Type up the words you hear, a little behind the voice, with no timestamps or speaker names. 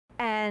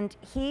and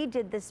he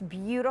did this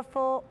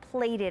beautiful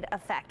plated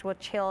effect,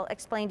 which he'll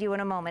explain to you in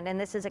a moment. And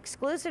this is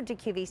exclusive to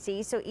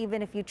QVC, so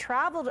even if you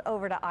traveled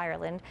over to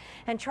Ireland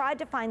and tried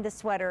to find the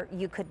sweater,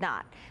 you could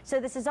not.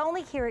 So this is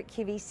only here at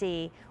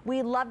QVC.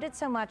 We loved it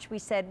so much, we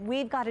said,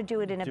 we've got to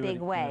do it in a big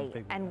way.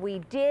 And we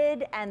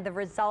did, and the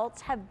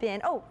results have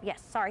been, oh,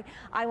 yes, sorry.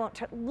 I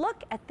won't,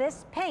 look at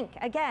this pink.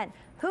 Again,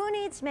 who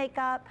needs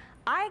makeup?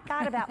 I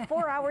got about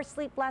 4 hours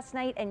sleep last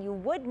night, and you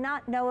would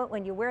not know it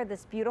when you wear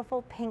this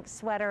beautiful pink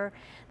sweater.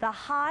 The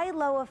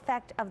high-low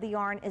effect of the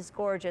yarn is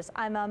gorgeous.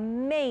 I'm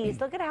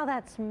amazed. Look at how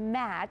that's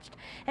matched.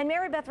 And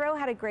Mary Beth Rowe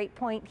had a great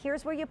point.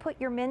 Here's where you put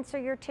your mints or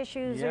your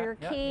tissues or your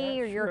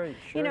key or your,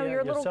 you know,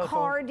 your little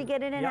card to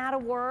get in and out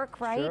of work,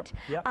 right?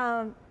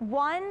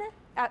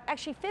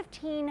 Actually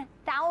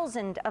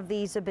 15,000 of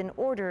these have been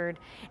ordered,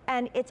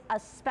 and it's a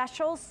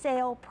special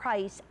sale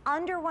price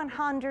under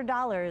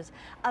 $100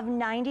 of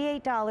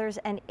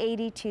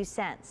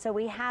 $98.82. So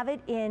we have it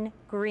in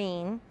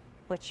green,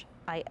 which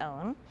I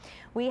own.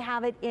 We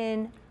have it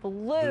in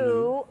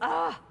blue.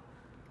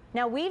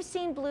 Now we've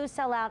seen blue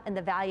sell out in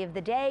the value of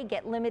the day.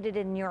 Get limited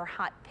in your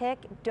hot pick.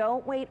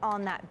 Don't wait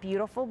on that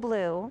beautiful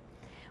blue.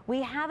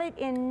 We have it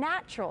in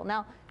natural.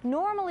 Now,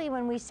 normally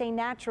when we say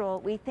natural,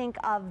 we think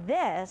of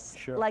this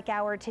like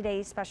our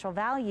today's special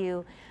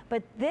value,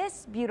 but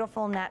this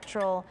beautiful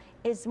natural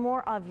is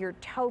more of your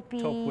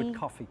taupey. Taupe with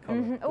coffee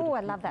color. Oh,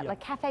 I love that,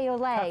 like cafe au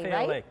lait,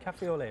 right?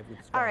 Cafe au lait.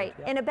 All right,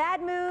 in a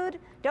bad mood,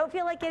 don't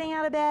feel like getting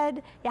out of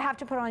bed, you have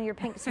to put on your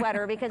pink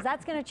sweater because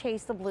that's gonna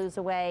chase the blues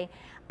away.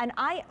 And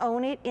I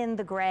own it in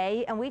the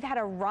gray, and we've had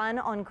a run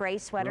on gray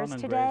sweaters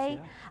today.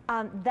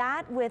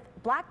 That with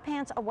black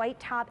pants, a white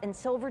top, and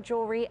silver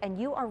jewelry, and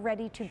you are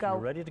ready to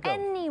go,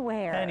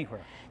 anywhere.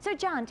 Anywhere. So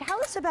John, tell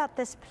us about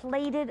this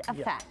plated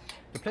effect.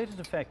 The plated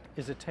effect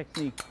is a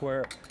technique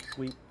where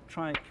we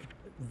try,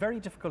 very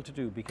difficult to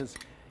do because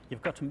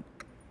you've got to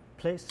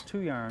place two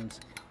yarns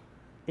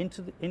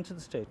into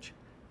the stitch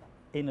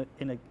in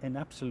an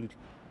absolute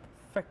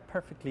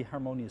perfectly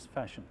harmonious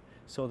fashion,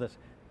 so that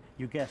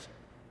you get,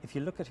 if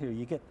you look at here,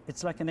 you get,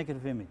 it's like a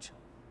negative image.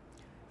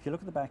 If you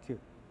look at the back here,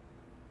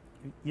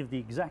 you have the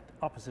exact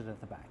opposite at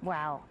the back.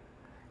 Wow,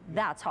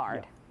 that's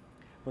hard.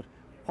 But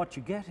what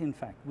you get, in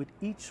fact, with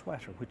each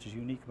sweater, which is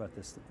unique about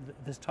this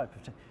type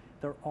of thing,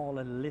 they're all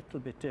a little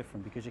bit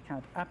different because you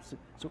can't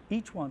so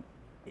each one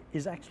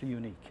is actually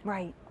unique.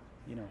 Right.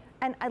 You know.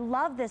 And I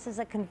love this as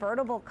a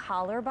convertible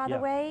collar, by the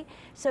way,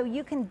 so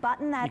you can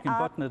button that you can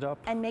button it up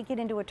and make it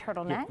into a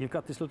turtleneck. You've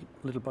got this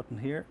little button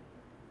here,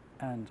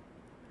 and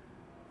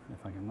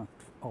if I can not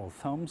all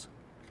thumbs.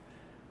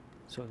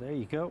 So there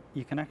you go.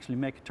 You can actually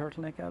make a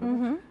turtleneck out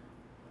of it.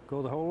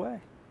 Go the whole way.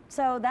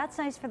 So that's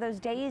nice for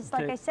those days,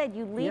 like I said,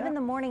 you leave in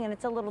the morning and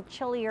it's a little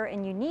chillier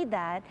and you need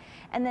that.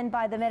 And then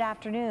by the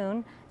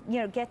mid-afternoon, you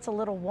know, it gets a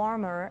little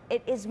warmer.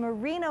 It is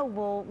merino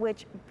wool,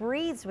 which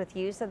breathes with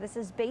you. So this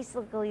is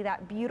basically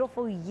that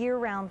beautiful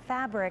year-round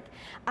fabric.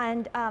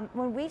 And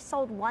when we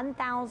sold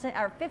 1,000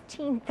 or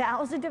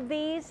 15,000 of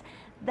these,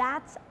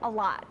 that's a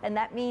lot. And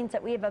that means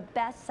that we have a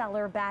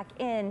bestseller back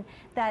in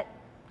that.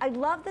 I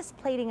love this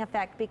plating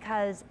effect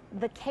because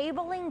the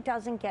cabling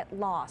doesn't get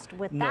lost.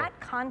 With that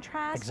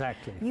contrast,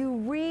 you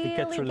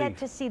really get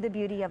to see the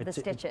beauty of the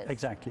stitches.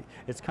 Exactly.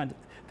 It's kind of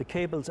the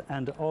cables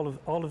and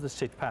all of the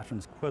stitch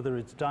patterns, whether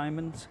it's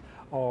diamonds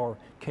or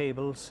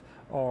cables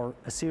or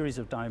a series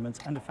of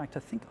diamonds. And in fact, I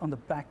think on the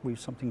back we have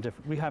something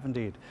different. We have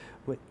indeed.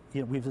 We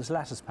have this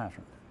lattice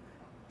pattern.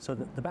 So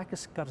the back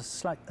has got a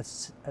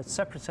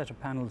separate set of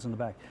panels in the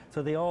back.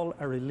 So they all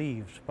are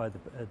relieved by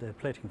the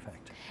plating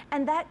effect.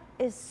 And that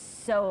is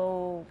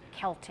so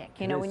Celtic.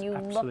 You know, when you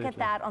look at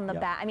that on the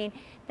back, I mean,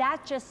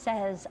 that just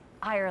says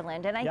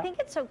Ireland. And I think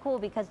it's so cool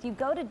because you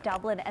go to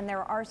Dublin and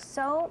there are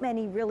so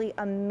many really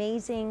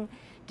amazing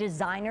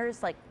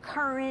designers, like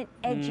current,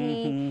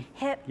 edgy,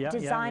 hip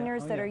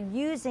designers that are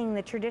using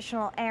the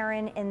traditional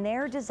Aran in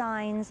their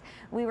designs.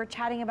 We were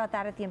chatting about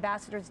that at the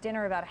Ambassador's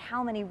Dinner, about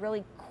how many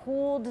really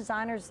cool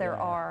designers there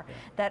are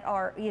that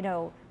are, you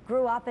know,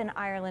 grew up in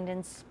Ireland,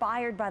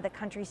 inspired by the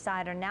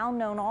countryside, are now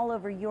known all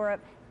over Europe.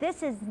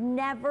 This is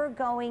never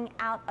going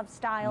out of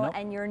style,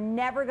 and you're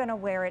never going to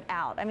wear it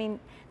out. I mean,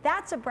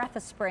 that's a breath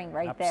of spring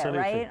right there,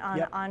 right,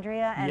 on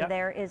Andrea? And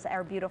there is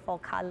our beautiful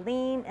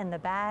Colleen in the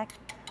back.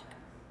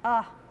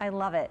 Oh, I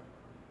love it.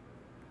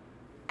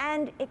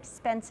 And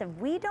expensive.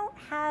 We don't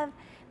have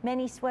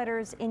many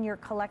sweaters in your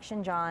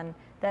collection, John,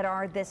 that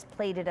are this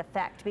plated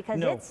effect,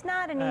 because it's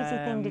not an easy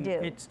thing to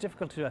do. It's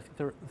difficult to do. I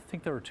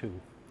think there are two.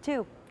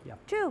 Two? Yeah.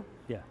 Two?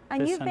 Yeah.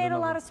 And you've made a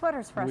lot of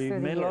sweaters for us through the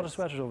years. We've made a lot of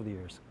sweaters over the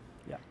years.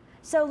 Yeah.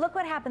 So look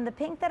what happened. The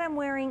pink that I'm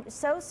wearing,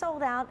 so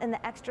sold out in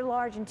the extra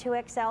large and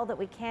 2XL that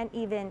we can't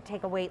even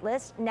take a wait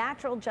list.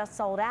 Natural just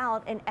sold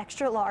out in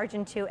extra large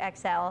and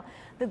 2XL.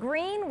 The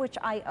green, which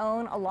I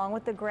own along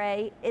with the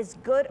gray, is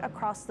good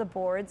across the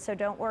board, so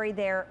don't worry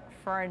there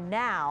for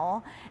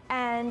now.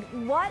 And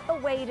what a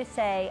way to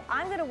say,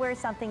 I'm gonna wear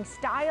something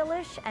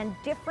stylish and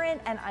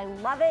different, and I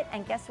love it.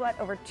 And guess what?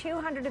 Over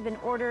 200 have been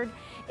ordered.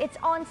 It's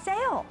on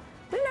sale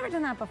We've never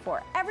done that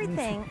before.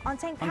 Everything on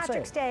St.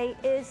 Patrick's Day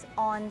is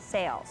on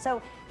sale.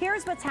 So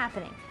here's what's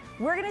happening.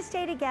 We're going to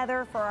stay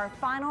together for our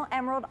final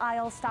Emerald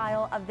Isle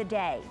style of the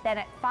day. Then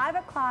at 5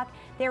 o'clock,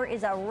 there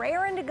is a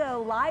Rare and To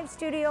Go live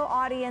studio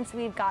audience.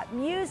 We've got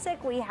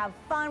music, we have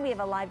fun, we have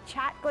a live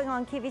chat going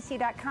on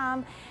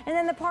QVC.com, and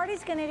then the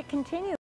party's going to continue.